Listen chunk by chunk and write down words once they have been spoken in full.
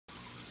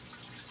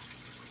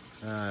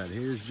Alright,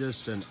 here's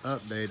just an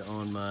update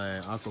on my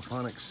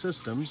aquaponics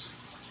systems.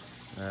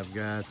 I've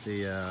got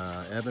the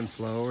ebb and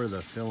flow, or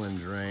the fill and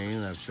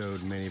drain. I've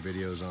showed many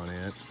videos on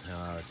it,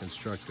 how I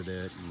constructed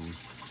it and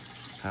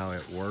how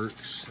it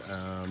works.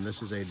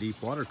 This is a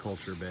deep water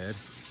culture bed,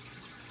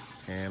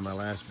 and my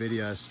last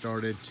video I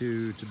started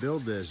to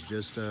build this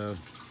just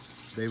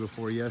day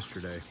before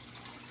yesterday.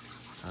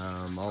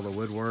 All the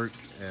woodwork,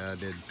 I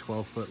did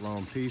 12-foot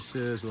long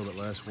pieces, a little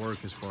bit less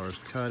work as far as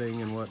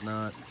cutting and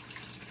whatnot.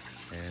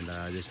 And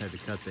I just had to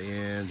cut the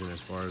ends, and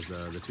as far as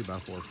the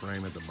 2x4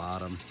 frame at the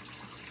bottom.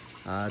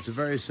 It's a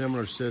very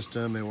similar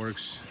system. It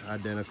works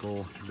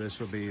identical. This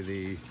will be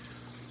the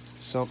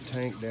sump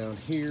tank down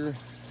here,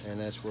 and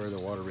that's where the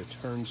water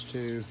returns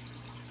to.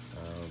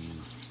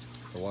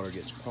 The water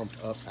gets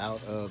pumped up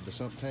out of the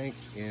sump tank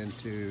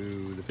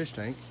into the fish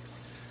tank.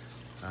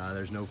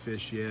 There's no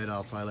fish yet.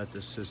 I'll probably let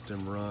this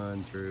system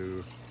run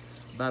through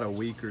about a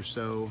week or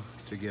so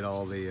to get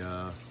all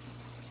the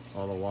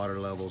water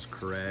levels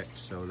correct,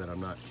 so that I'm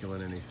not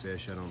killing any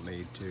fish I don't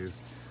need to.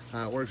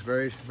 It works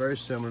very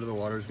similar. The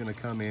water is going to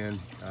come in.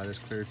 This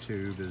clear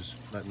tube is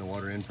letting the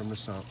water in from the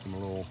sump, from a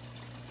little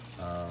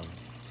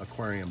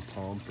aquarium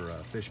pump or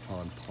a fish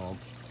pond pump,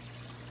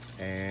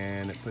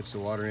 and it puts the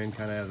water in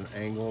kind of at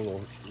an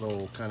angle, a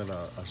little kind of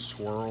a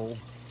swirl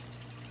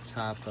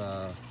type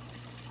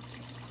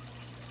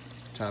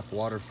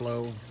water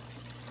flow.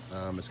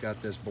 It's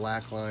got this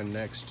black line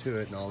next to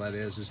it, and all that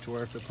is to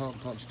where if the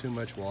pump pumps too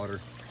much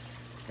water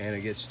and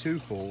it gets too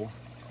full,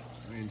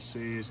 you can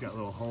see it's got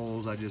little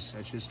holes. That's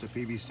just a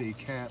PVC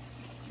cap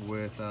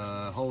with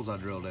holes I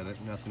drilled in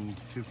it, nothing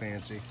too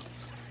fancy.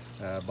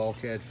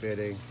 Bulkhead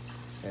fitting,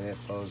 and it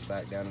flows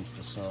back down into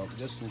the sump,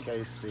 just in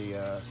case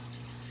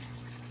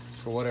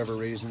for whatever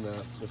reason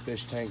the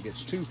fish tank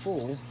gets too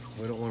full.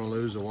 We don't want to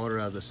lose the water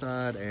out of the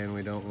side, and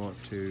we don't want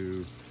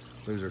to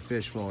lose our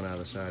fish flowing out of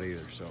the side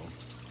either. So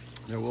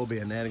there will be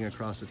a netting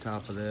across the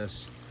top of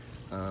this.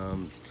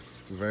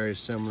 Very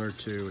similar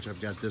to, which I've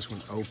got this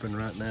one open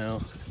right now.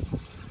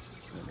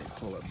 Let me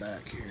pull it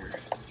back here.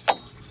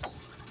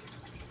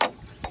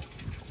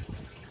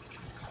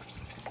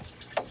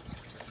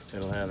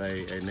 It'll have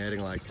a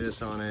netting like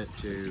this on it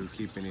to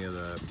keep any of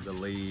the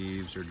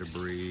leaves or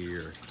debris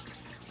or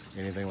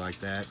anything like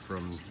that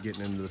from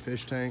getting into the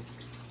fish tank.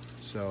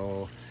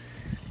 So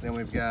then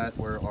we've got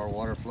where our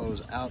water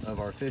flows out of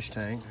our fish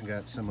tank. We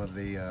got some of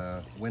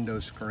the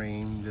window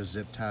screen just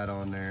zip tied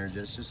on there,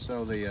 just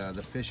so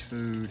the fish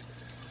food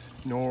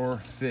nor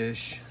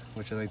fish,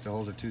 which I think the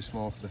holes are too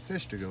small for the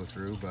fish to go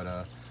through,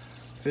 but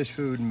fish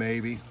food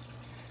maybe.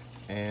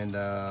 And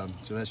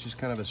so that's just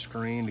kind of a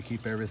screen to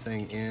keep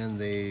everything in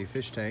the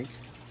fish tank.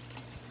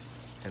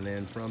 And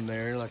then from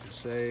there, like I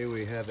say,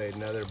 we have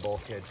another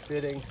bulkhead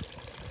fitting,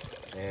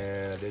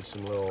 and I did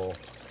some little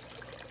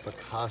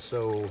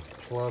Picasso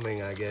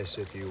plumbing, I guess,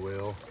 if you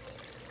will,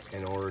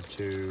 in order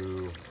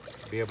to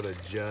be able to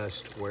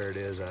adjust where it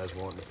is I was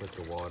wanting to put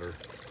the water.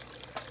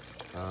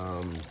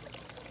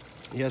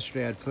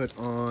 Yesterday I'd put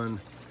on,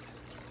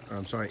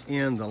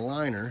 in the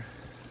liner.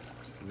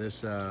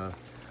 This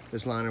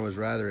liner was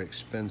rather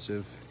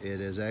expensive.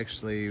 It is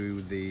actually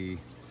the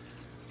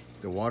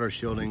water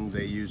shielding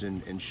they use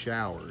in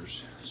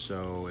showers.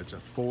 So it's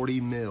a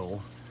 40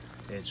 mil.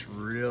 It's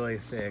really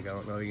thick. I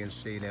don't know if you can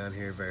see down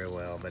here very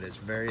well, but it's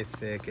very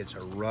thick. It's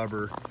a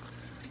rubber,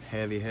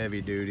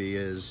 heavy duty.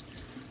 Is,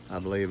 I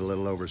believe, a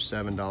little over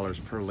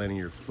 $7 per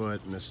linear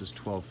foot, and this is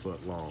 12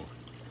 foot long.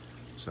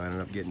 So I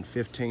ended up getting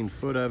 15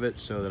 foot of it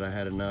so that I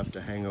had enough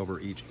to hang over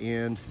each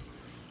end.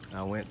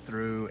 I went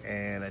through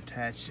and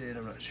attached it,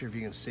 I'm not sure if you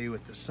can see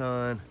with the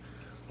sun,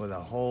 with a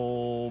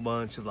whole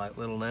bunch of like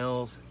little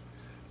nails,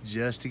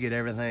 just to get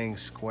everything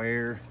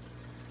square,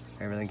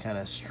 everything kind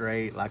of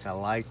straight like I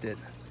liked it.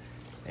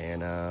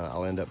 And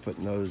I'll end up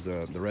putting those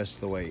the rest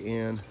of the way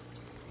in.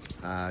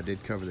 I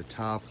did cover the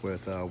top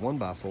with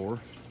 1x4.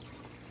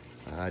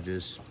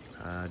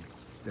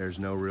 There's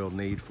no real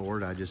need for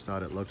it. I just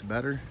thought it looked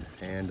better.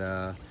 And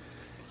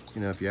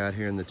you know, if you're out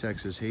here in the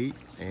Texas heat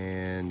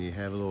and you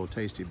have a little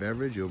tasty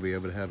beverage, you'll be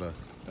able to have a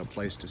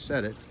place to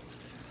set it.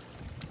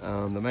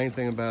 The main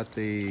thing about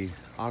the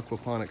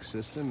aquaponics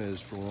system is,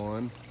 for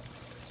one,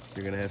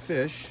 you're gonna have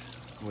fish,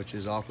 which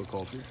is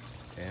aquaculture,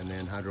 and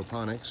then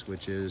hydroponics,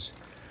 which is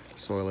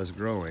soilless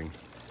growing.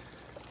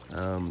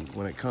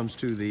 When it comes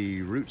to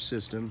the root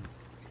system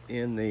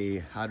in the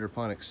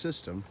hydroponic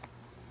system,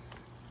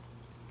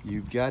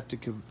 you got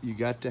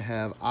to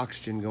have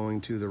oxygen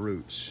going to the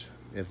roots.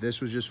 If this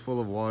was just full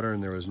of water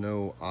and there was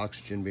no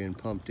oxygen being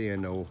pumped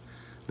in, no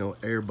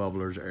air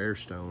bubblers or air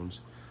stones,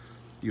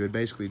 you would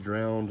basically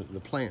drown the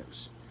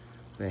plants.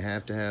 They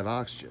have to have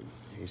oxygen.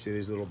 You see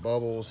these little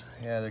bubbles?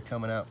 Yeah, they're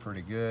coming out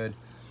pretty good,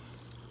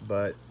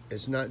 but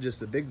it's not just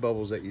the big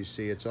bubbles that you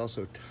see, it's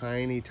also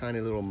tiny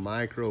little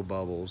micro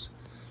bubbles,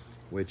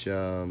 which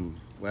will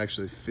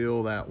actually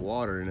fill that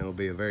water, and it'll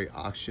be a very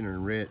oxygen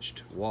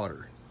enriched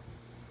water.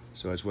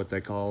 So it's what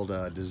they call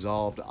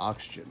dissolved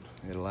oxygen.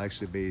 It'll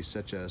actually be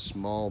such a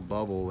small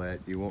bubble that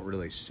you won't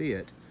really see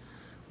it,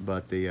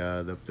 but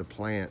the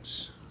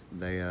plants,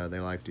 they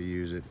like to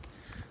use it.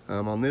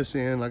 On this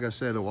end, like I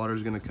said, the water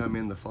is going to come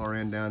in the far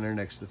end down there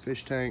next to the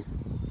fish tank.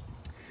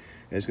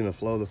 It's going to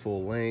flow the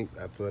full length.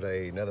 I put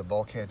another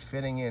bulkhead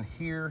fitting in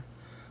here.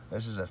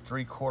 This is a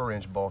 3/4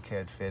 inch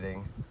bulkhead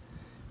fitting.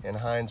 In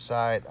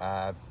hindsight,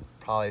 I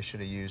probably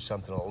should have used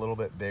something a little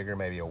bit bigger,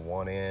 maybe a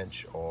 1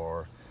 inch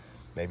or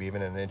maybe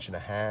even an 1.5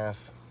 inches.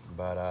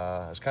 But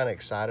I was kind of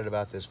excited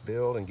about this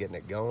build and getting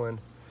it going.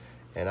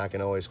 And I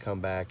can always come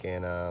back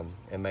and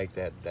make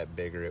that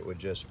bigger. It would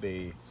just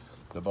be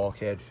the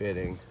bulkhead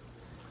fitting.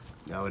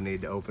 I would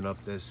need to open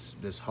up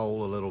this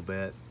hole a little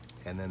bit,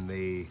 and then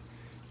the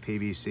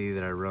PVC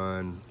that I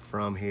run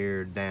from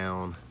here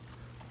down,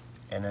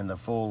 and then the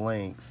full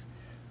length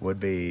would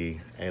be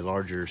a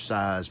larger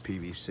size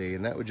PVC,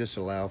 and that would just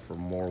allow for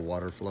more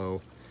water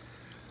flow.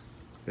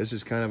 This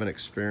is kind of an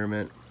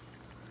experiment.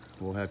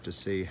 We'll have to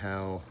see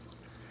how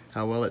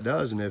well it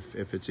does, and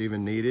if it's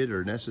even needed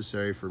or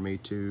necessary for me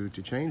to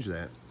change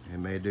that. It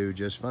may do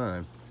just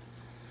fine.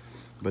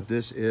 But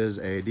this is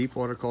a deep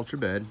water culture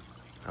bed.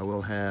 I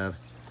will have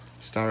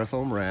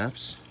styrofoam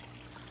rafts.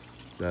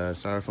 The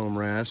styrofoam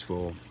rafts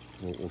will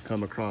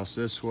come across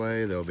this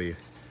way. There'll be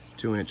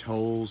 2-inch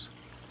holes.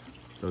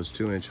 Those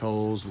 2-inch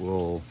holes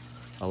will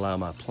allow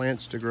my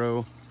plants to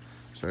grow.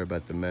 Sorry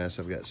about the mess,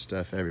 I've got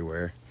stuff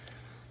everywhere.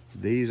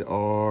 These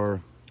are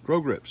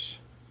grow grips.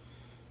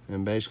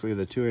 And basically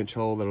the 2-inch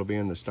hole that'll be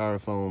in the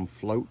styrofoam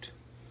float,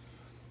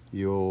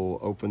 you'll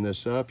open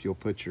this up, you'll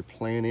put your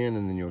plant in,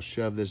 and then you'll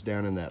shove this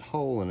down in that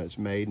hole, and it's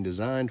made and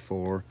designed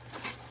for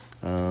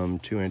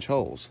 2-inch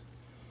holes.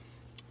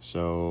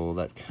 So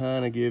that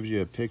kind of gives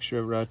you a picture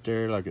of right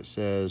there, like it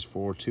says,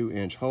 for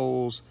 2-inch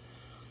holes.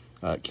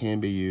 It can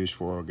be used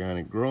for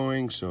organic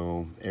growing,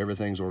 so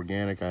everything's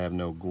organic. I have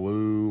no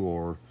glue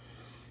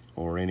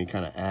or any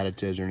kind of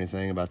additives or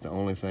anything. About the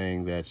only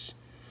thing that's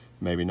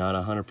maybe not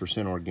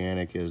 100%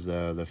 organic is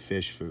the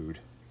fish food,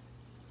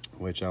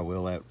 which I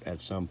will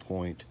at some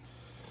point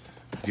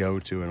go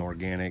to an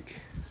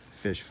organic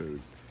fish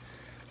food.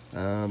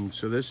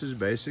 So this is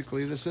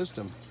basically the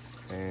system,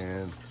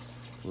 and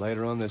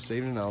later on this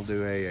evening I'll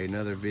do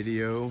another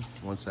video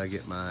once I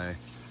get my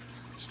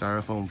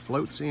styrofoam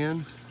floats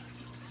in.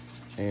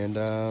 And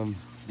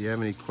do you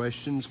have any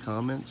questions,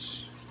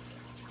 comments,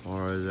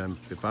 or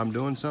if I'm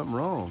doing something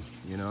wrong?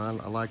 You know,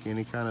 I like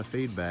any kind of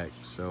feedback.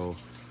 So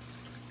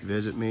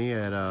visit me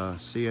at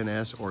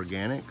CNS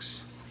Organics.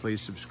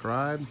 Please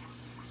subscribe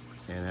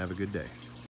and have a good day.